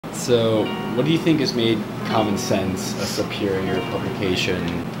So, what do you think has made Common Sense a superior publication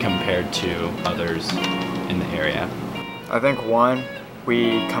compared to others in the area? I think one,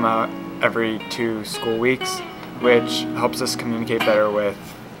 we come out every 2 school weeks, which helps us communicate better with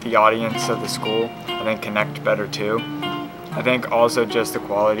the audience of the school. I think connect better too. I think also just the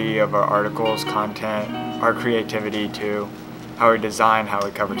quality of our articles, content, our creativity too, how we design, how we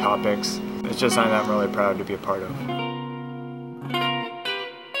cover topics. It's just something that I'm really proud to be a part of.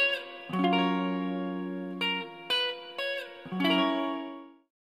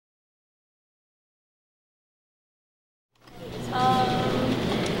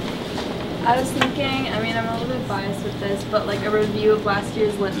 I was thinking, I mean, I'm a little bit biased with this, but like a review of last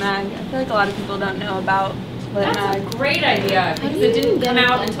year's Lit Mag. I feel like a lot of people don't know about Lit Mag. That's a great idea because it didn't come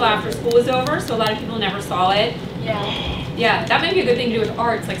out until after school was over, so a lot of people never saw it. Yeah. Yeah, that might be a good thing to do with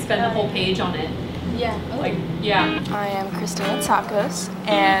arts, like spend the whole page on it. Yeah. Like, yeah. I am Christina Tsakos,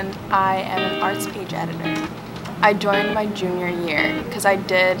 and I am an arts page editor. I joined my junior year because I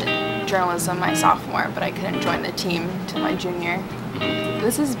did journalism my sophomore, but I couldn't join the team till my junior.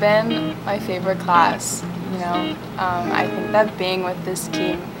 This has been my favorite class, you know. I think that being with this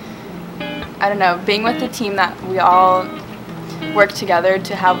team, I don't know, being with the team that we all work together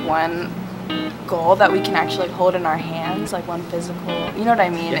to have one goal that we can actually hold in our hands, like one physical, you know what I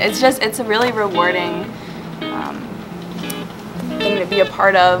mean? Yeah. It's a really rewarding thing to be a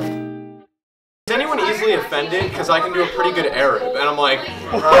part of. Is anyone easily offended? Because I can do a pretty good Arab, and I'm like,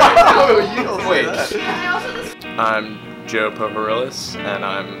 wait. I'm Joe Pohorilis, and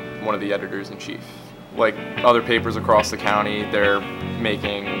I'm one of the editors-in-chief. Like other papers across the county, they're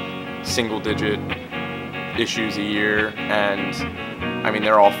making single-digit issues a year, and I mean,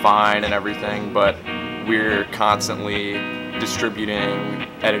 they're all fine and everything, but we're constantly distributing,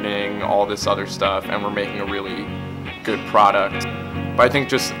 editing, all this other stuff, and we're making a really good product. But I think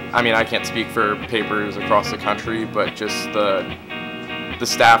just, I mean, I can't speak for papers across the country, but just the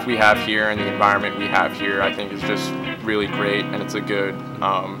staff we have here and the environment we have here, I think is just really great, and it's a good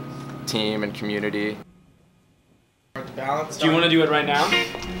team and community. Do you want to do it right now?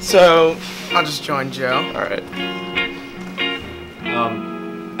 So, I'll just join Joe. All right.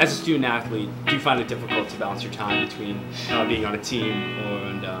 As a student athlete, do you find it difficult to balance your time between being on a team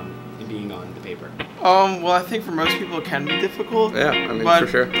and being on the paper? Well, I think for most people it can be difficult. Yeah, I mean, but, for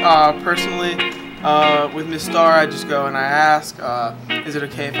sure. Personally, with Miss Starr, I just go and I ask, is it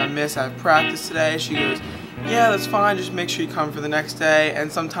okay if I miss? I have practice today. She goes, yeah, that's fine. Just make sure you come for the next day.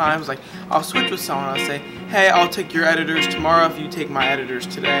 And sometimes, like, I'll switch with someone. I'll say, hey, I'll take your editors tomorrow if you take my editors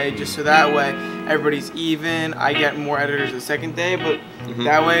today, just so that way everybody's even. I get more editors the second day, but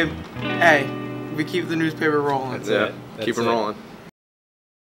that way, hey, we keep the newspaper rolling. That's it. Keep them rolling.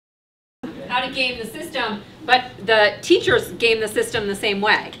 How to game the system, but the teachers game the system the same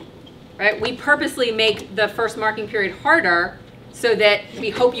way, right? We purposely make the first marking period harder so that we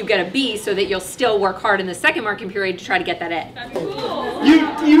hope you get a B so that you'll still work hard in the second marking period to try to get that A. That's cool.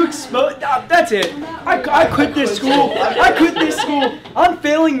 You exposed, that's it. I quit this school. I quit this school. I'm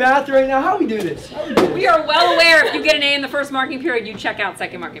failing math right now. How do we do this? We are well aware if you get an A in the first marking period, you check out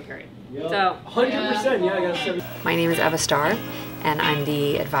second marking period. So 100%, yeah, I got 7. My name is Eva Starr, and I'm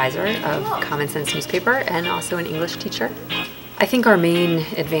the advisor of Common Sense newspaper and also an English teacher. I think our main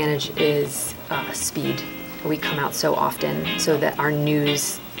advantage is speed. We come out so often so that our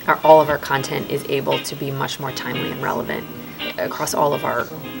news, all of our content is able to be much more timely and relevant. Across all of our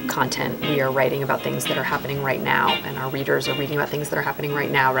content, we are writing about things that are happening right now, and our readers are reading about things that are happening right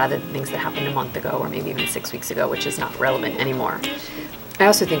now rather than things that happened a month ago or maybe even 6 weeks ago, which is not relevant anymore. I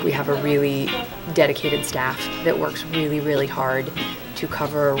also think we have a really dedicated staff that works really, really hard to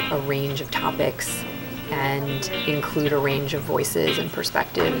cover a range of topics and include a range of voices and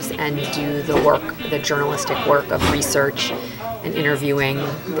perspectives and do the work, the journalistic work of research and interviewing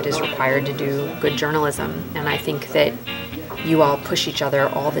that is required to do good journalism. And I think that you all push each other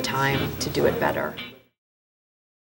all the time to do it better.